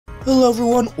Hello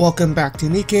everyone, welcome back to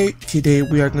Nikke. Today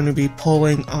we are going to be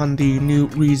pulling on the new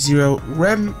ReZero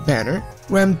Rem Banner.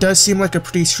 Rem does seem like a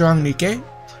pretty strong Nikke,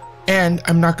 and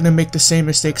I'm not going to make the same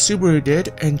mistake Subaru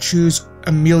did and choose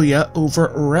Emilia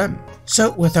over Rem. So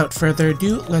without further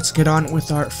ado, let's get on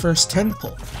with our first 10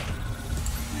 pull.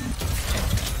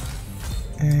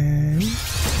 And,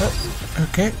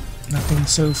 okay, nothing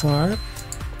so far.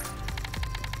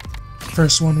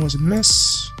 First one was a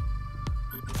miss.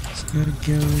 Gotta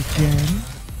go again.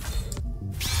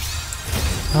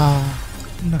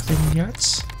 Nothing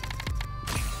yet.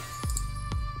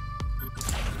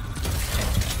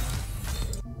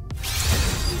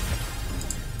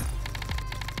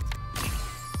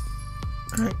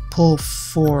 Alright, pull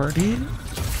 40.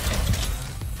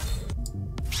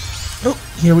 Oh,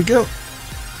 here we go.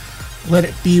 Let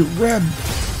it be Rem.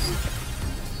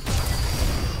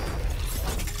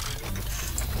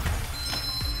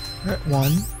 Alright,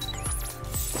 one.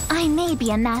 I may be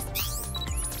a mess.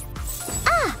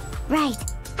 Ah, right.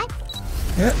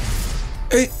 Yeah.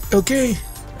 Hey, okay.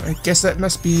 I guess that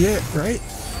must be it, right?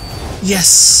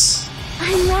 Yes!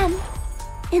 I'm Rem,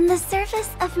 in the service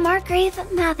of Margrave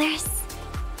Mathers.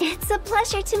 It's a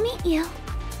pleasure to meet you.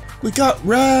 We got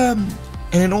Rem!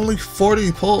 And only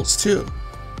 40 pulls, too.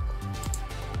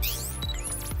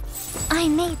 I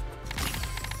may...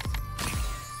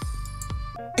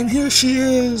 And here she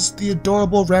is, the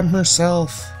adorable Rem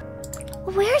herself.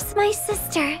 Where's my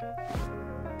sister?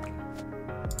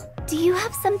 Do you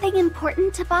have something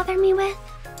important to bother me with?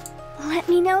 Let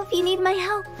me know if you need my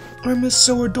help. Rem is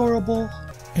so adorable.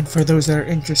 And for those that are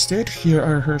interested, here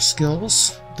are her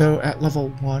skills, though at level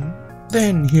 1.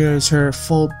 Then here's her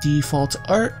full default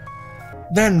art.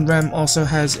 Then Rem also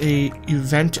has a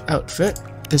event outfit.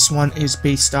 This one is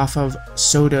based off of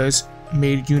Soda's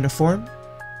maid uniform.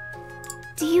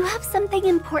 Do you have something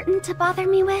important to bother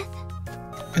me with?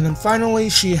 And then finally,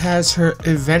 she has her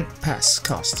event pass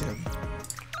costume.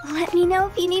 Let me know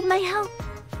if you need my help.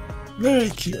 Very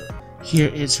cute. Here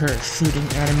is her shooting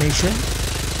animation.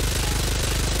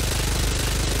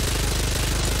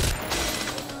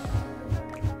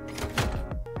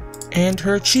 And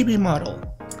her chibi model.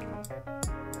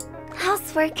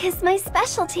 Housework is my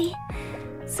specialty,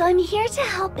 so I'm here to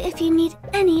help if you need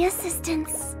any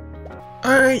assistance.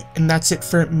 Alright, and that's it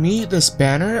for me, this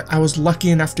banner. I was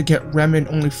lucky enough to get Rem in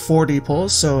only 40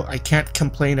 pulls, so I can't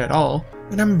complain at all.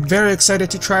 And I'm very excited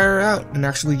to try her out and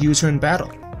actually use her in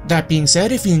battle. That being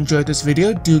said, if you enjoyed this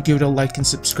video, do give it a like and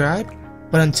subscribe.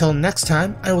 But until next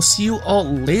time, I will see you all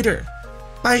later.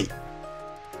 Bye!